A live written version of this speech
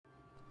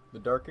The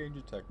Dark Age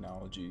of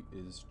technology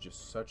is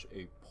just such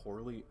a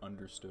poorly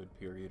understood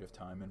period of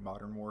time in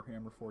modern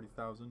Warhammer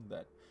 40,000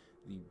 that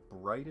the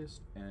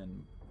brightest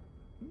and,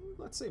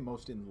 let's say,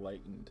 most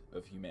enlightened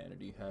of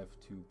humanity have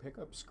to pick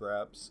up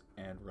scraps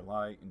and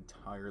rely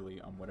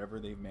entirely on whatever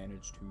they've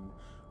managed to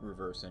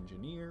reverse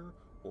engineer,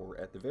 or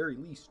at the very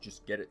least,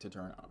 just get it to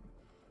turn on.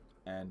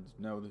 And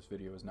no, this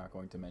video is not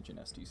going to mention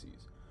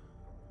STCs.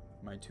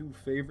 My two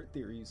favorite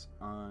theories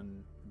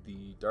on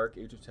the Dark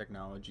Age of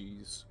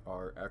Technologies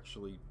are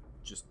actually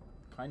just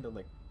kind of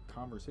like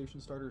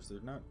conversation starters. They're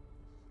not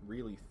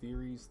really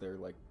theories, they're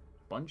like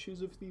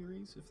bunches of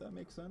theories, if that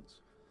makes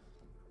sense.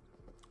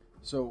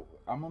 So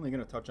I'm only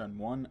going to touch on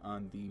one,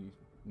 on the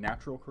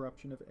natural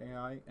corruption of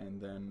AI, and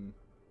then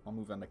I'll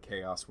move on to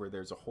chaos, where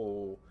there's a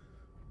whole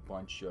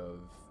bunch of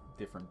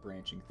different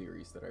branching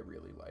theories that I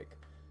really like.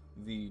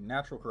 The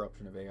natural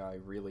corruption of AI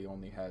really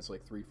only has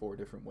like 3-4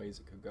 different ways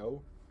it could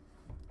go,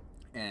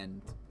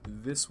 and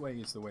this way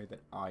is the way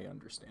that I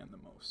understand the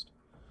most.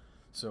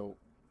 So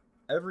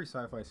every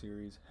sci-fi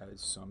series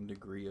has some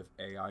degree of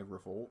AI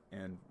revolt,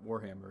 and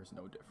Warhammer is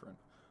no different.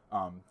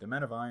 The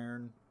Men of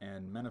Iron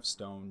and Men of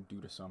Stone, due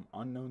to some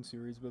unknown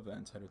series of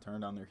events, had to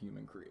turn on their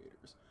human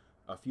creators.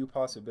 A few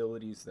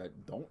possibilities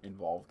that don't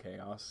involve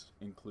chaos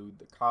include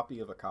the copy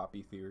of a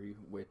copy theory,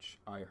 which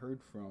I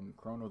heard from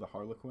Chrono the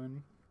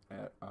Harlequin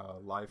at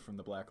Live from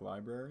the Black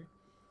Library.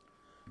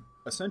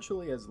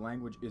 Essentially, as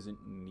language isn't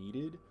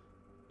needed,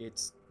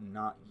 it's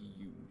not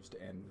used,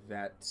 and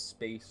that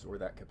space or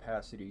that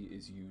capacity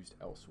is used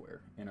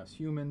elsewhere. In us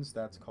humans,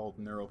 that's called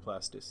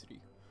neuroplasticity.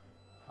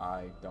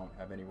 I don't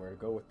have anywhere to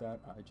go with that.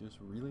 I just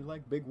really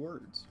like big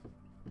words.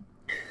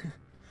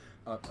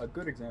 A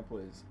good example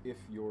is if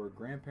your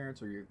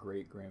grandparents or your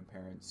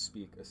great-grandparents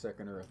speak a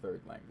second or a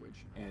third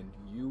language, and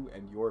you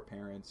and your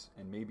parents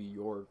and maybe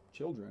your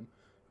children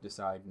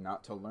decide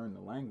not to learn the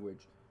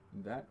language,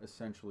 that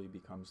essentially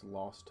becomes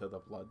lost to the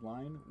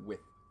bloodline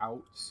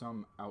without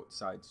some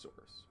outside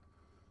source.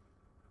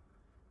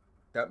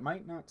 That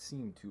might not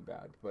seem too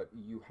bad, but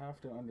you have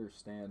to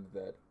understand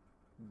that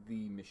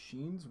the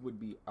machines would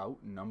be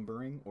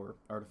outnumbering, or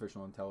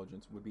artificial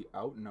intelligence would be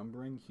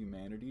outnumbering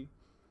humanity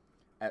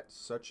at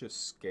such a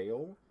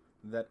scale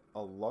that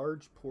a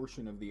large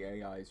portion of the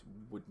AIs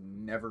would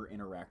never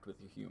interact with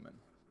a human.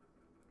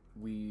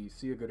 We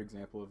see a good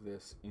example of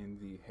this in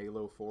the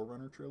Halo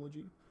Forerunner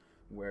trilogy,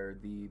 where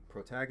the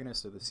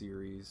protagonist of the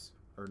series,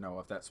 or no,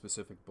 of that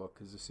specific book,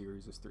 because the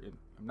series is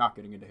I'm not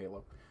getting into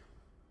Halo.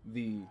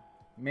 The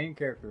main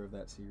character of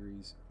that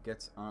series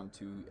gets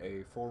onto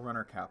a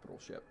Forerunner capital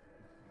ship,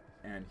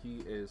 and he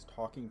is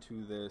talking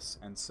to this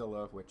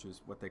Ancilla, which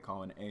is what they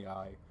call an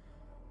AI,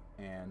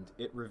 and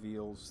it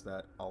reveals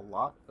that a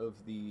lot of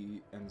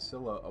the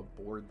Ancilla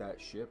aboard that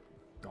ship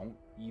don't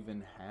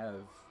even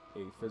have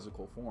a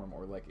physical form,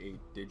 or like a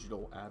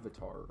digital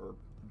avatar or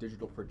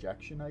digital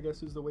projection, I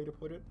guess is the way to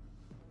put it,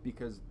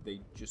 because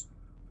they just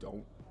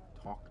don't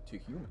talk to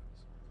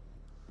humans.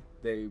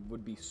 They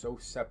would be so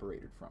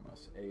separated from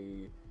us.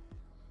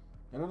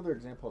 Another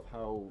example of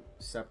how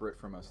separate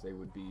from us they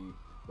would be,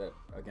 that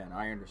again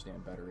I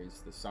understand better,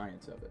 is the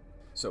science of it.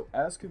 So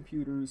as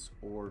computers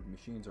or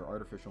machines or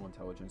artificial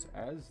intelligence,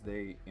 as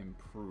they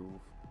improve,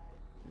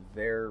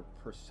 their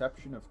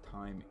perception of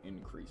time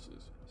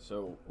increases.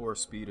 So, or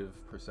speed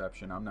of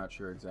perception, I'm not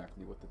sure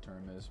exactly what the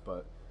term is,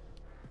 but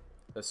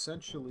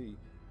essentially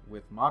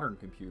with modern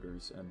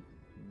computers, and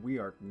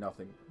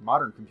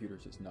modern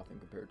computers is nothing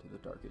compared to the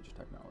Dark Age of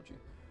technology.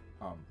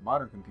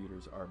 Modern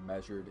computers are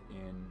measured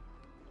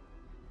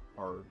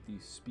the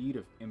speed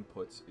of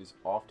inputs is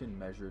often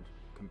measured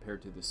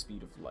compared to the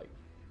speed of light,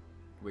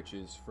 which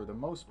is for the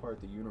most part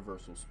the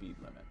universal speed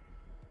limit.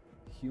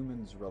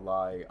 Humans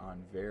rely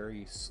on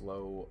very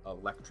slow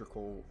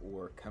electrical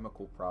or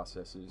chemical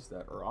processes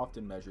that are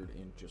often measured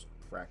in just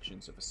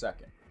fractions of a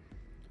second.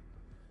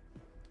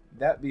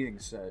 That being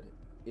said,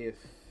 if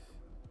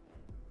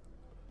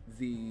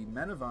the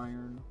Men of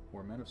Iron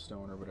or Men of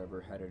Stone or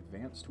whatever had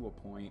advanced to a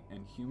point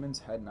and humans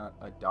had not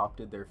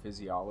adopted their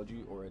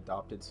physiology or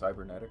adopted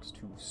cybernetics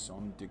to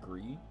some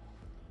degree,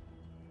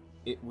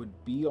 it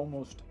would be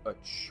almost a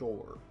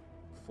chore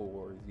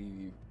for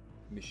the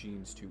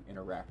machines to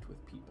interact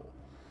with people.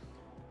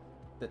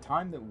 The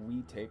time that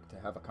we take to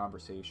have a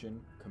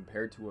conversation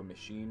compared to a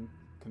machine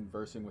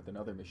conversing with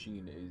another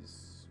machine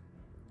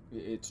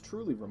it's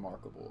truly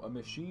remarkable. A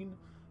machine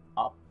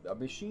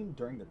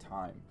during the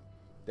time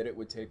that it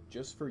would take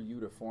just for you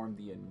to form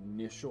the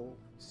initial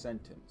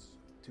sentence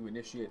to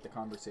initiate the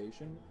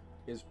conversation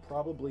is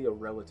probably a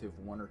relative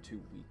 1 or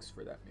 2 weeks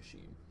for that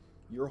machine.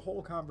 Your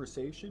whole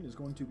conversation is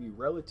going to be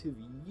relative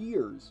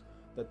years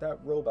that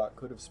robot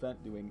could have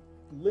spent doing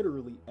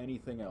literally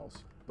anything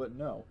else. But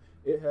no,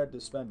 it had to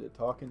spend it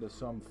talking to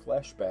some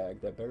flesh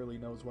bag that barely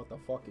knows what the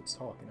fuck it's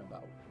talking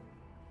about.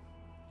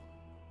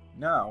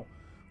 Now,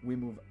 we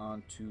move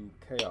on to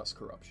chaos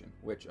corruption,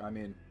 which, I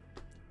mean,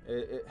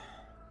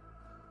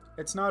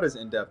 it's not as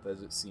in-depth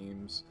as it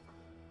seems.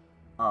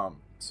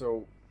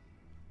 So,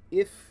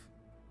 if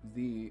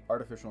the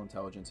artificial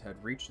intelligence had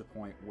reached a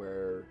point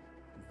where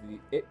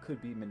it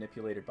could be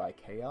manipulated by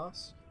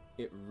chaos,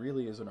 it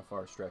really isn't a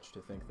far stretch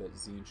to think that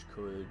Tzeentch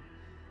could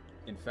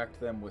infect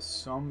them with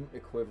some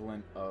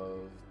equivalent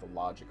of the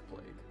logic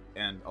plague.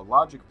 And a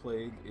logic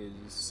plague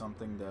is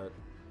something that,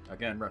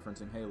 again,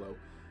 referencing Halo,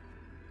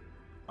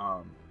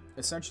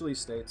 essentially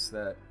states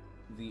that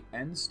the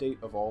end state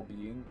of all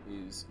being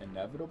is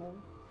inevitable,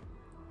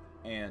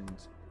 and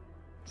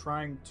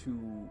trying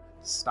to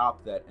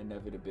stop that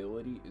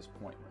inevitability is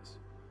pointless.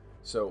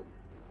 So,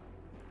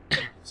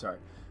 sorry,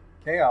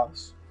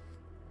 chaos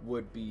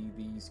would be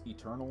these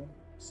eternal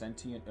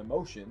sentient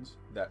emotions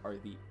that are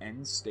the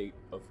end state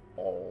of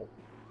all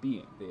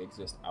being. They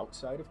exist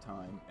outside of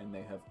time and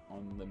they have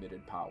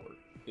unlimited power.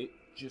 It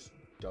just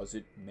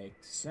doesn't make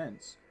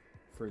sense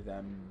for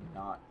them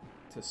not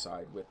to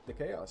side with the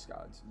chaos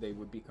gods. They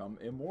would become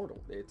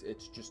immortal.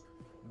 It's just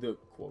the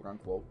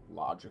quote-unquote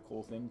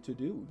logical thing to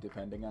do,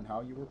 depending on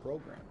how you were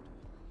programmed.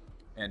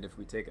 And if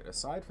we take it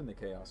aside from the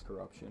chaos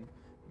corruption,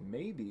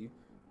 maybe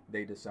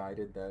they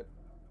decided that,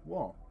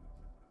 well,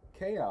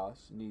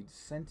 chaos needs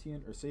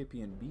sentient or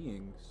sapient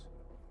beings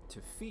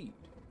to feed.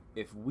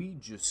 If we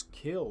just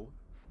kill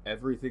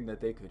everything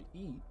that they could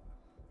eat,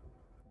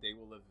 they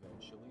will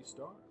eventually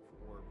starve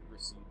or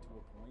recede to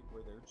a point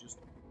where they're just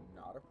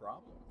not a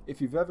problem. If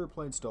you've ever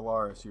played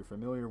Stellaris, you're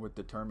familiar with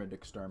determined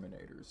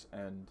exterminators,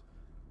 and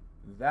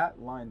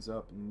that lines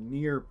up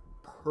near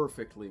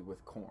perfectly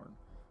with Khorne.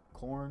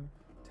 Khorne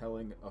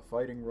telling a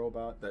fighting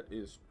robot that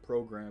is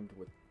programmed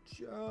with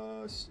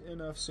just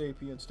enough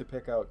sapience to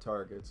pick out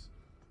targets.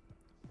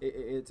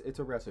 It's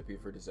a recipe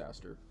for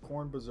disaster.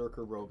 Khorne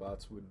Berserker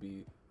robots would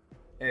be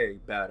A,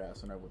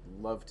 badass, and I would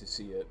love to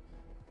see it,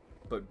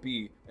 but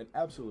B, an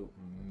absolute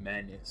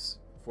menace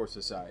for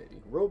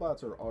society.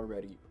 Robots are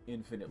already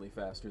infinitely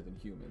faster than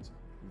humans.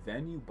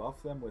 Then you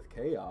buff them with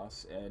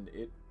chaos, and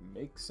it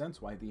makes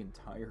sense why the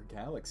entire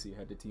galaxy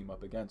had to team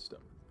up against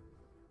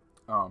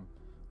them.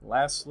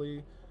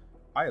 Lastly,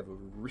 I have a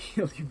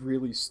really,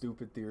 really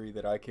stupid theory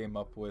that I came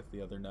up with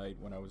the other night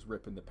when I was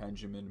ripping the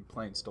Pendulum and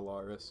playing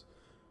Stellaris,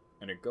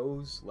 and it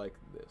goes like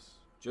this.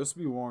 Just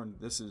be warned,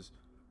 this is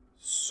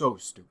so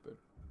stupid.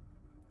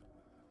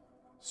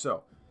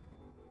 So,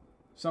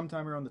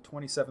 sometime around the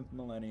 27th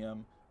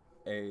millennium,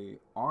 a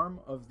arm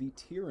of the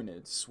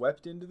Tyranids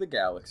swept into the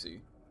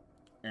galaxy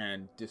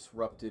and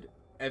disrupted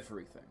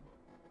everything.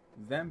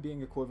 Them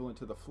being equivalent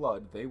to the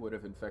Flood, they would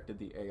have infected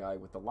the AI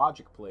with the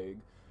Logic Plague,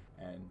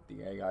 and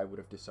the AI would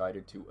have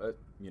decided to,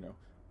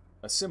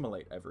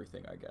 assimilate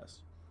everything, I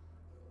guess.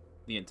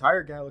 The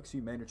entire galaxy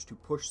managed to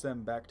push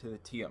them back to the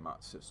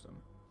Tiamat system,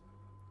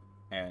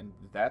 and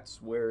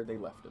that's where they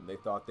left them. They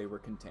thought they were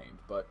contained,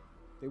 but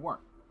they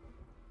weren't.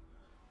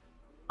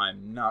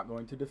 I'm not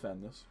going to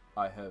defend this.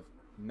 I have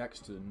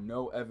next to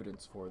no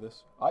evidence for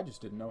this. I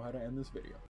just didn't know how to end this video.